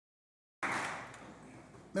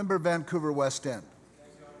Member Vancouver West End.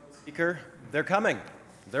 Speaker, they're coming.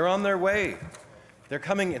 They're on their way. They're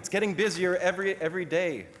coming. It's getting busier every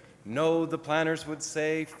day. No, the planners would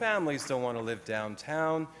say, families don't want to live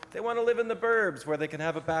downtown. They want to live in the burbs where they can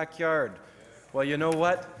have a backyard. Well, you know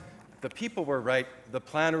what? The people were right, the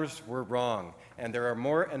planners were wrong, and there are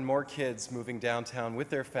more and more kids moving downtown with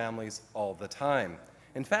their families all the time.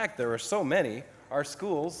 In fact, there are so many, our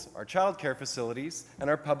schools, our childcare facilities, and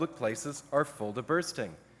our public places are full to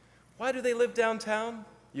bursting. Why do they live downtown?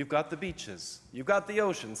 You've got the beaches, you've got the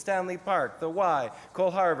ocean, Stanley Park, the Y,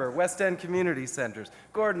 Cole Harbour, West End Community Centres,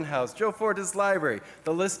 Gordon House, Joe Fortis Library.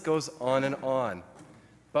 The list goes on and on.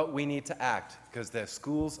 But we need to act because the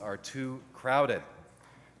schools are too crowded.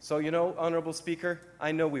 So, you know, Honourable Speaker,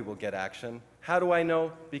 I know we will get action. How do I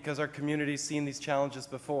know? Because our community's seen these challenges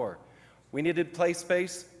before. We needed play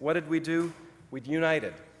space. What did we do? We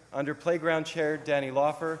united. Under Playground Chair Danny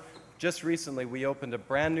Lawfer, just recently we opened a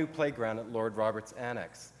brand new playground at Lord Roberts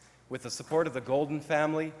Annex. With the support of the Golden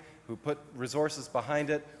family, who put resources behind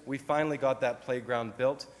it, we finally got that playground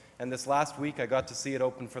built, and this last week I got to see it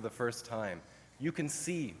open for the first time. You can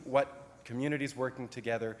see what communities working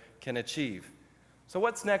together can achieve. So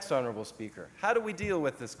what's next, Honourable Speaker? How do we deal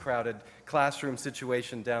with this crowded classroom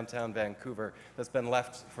situation downtown Vancouver that's been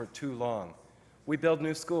left for too long? We build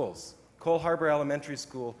new schools. Cole Harbour Elementary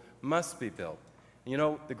School must be built. You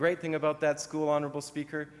know, the great thing about that school, Honourable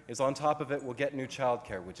Speaker, is on top of it we'll get new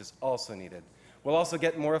childcare, which is also needed. We'll also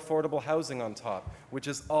get more affordable housing on top, which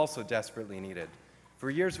is also desperately needed.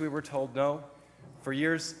 For years we were told no. For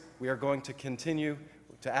years we are going to continue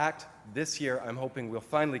to act. This year I'm hoping we'll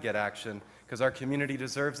finally get action because our community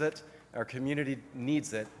deserves it, our community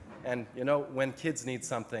needs it, and you know, when kids need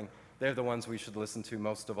something, they're the ones we should listen to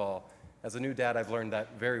most of all. As a new dad, I've learned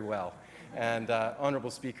that very well. And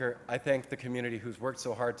Honourable Speaker, I thank the community who's worked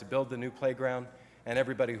so hard to build the new playground and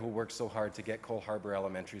everybody who worked so hard to get Cole Harbour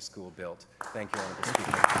Elementary School built. Thank you, Honourable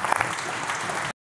Speaker.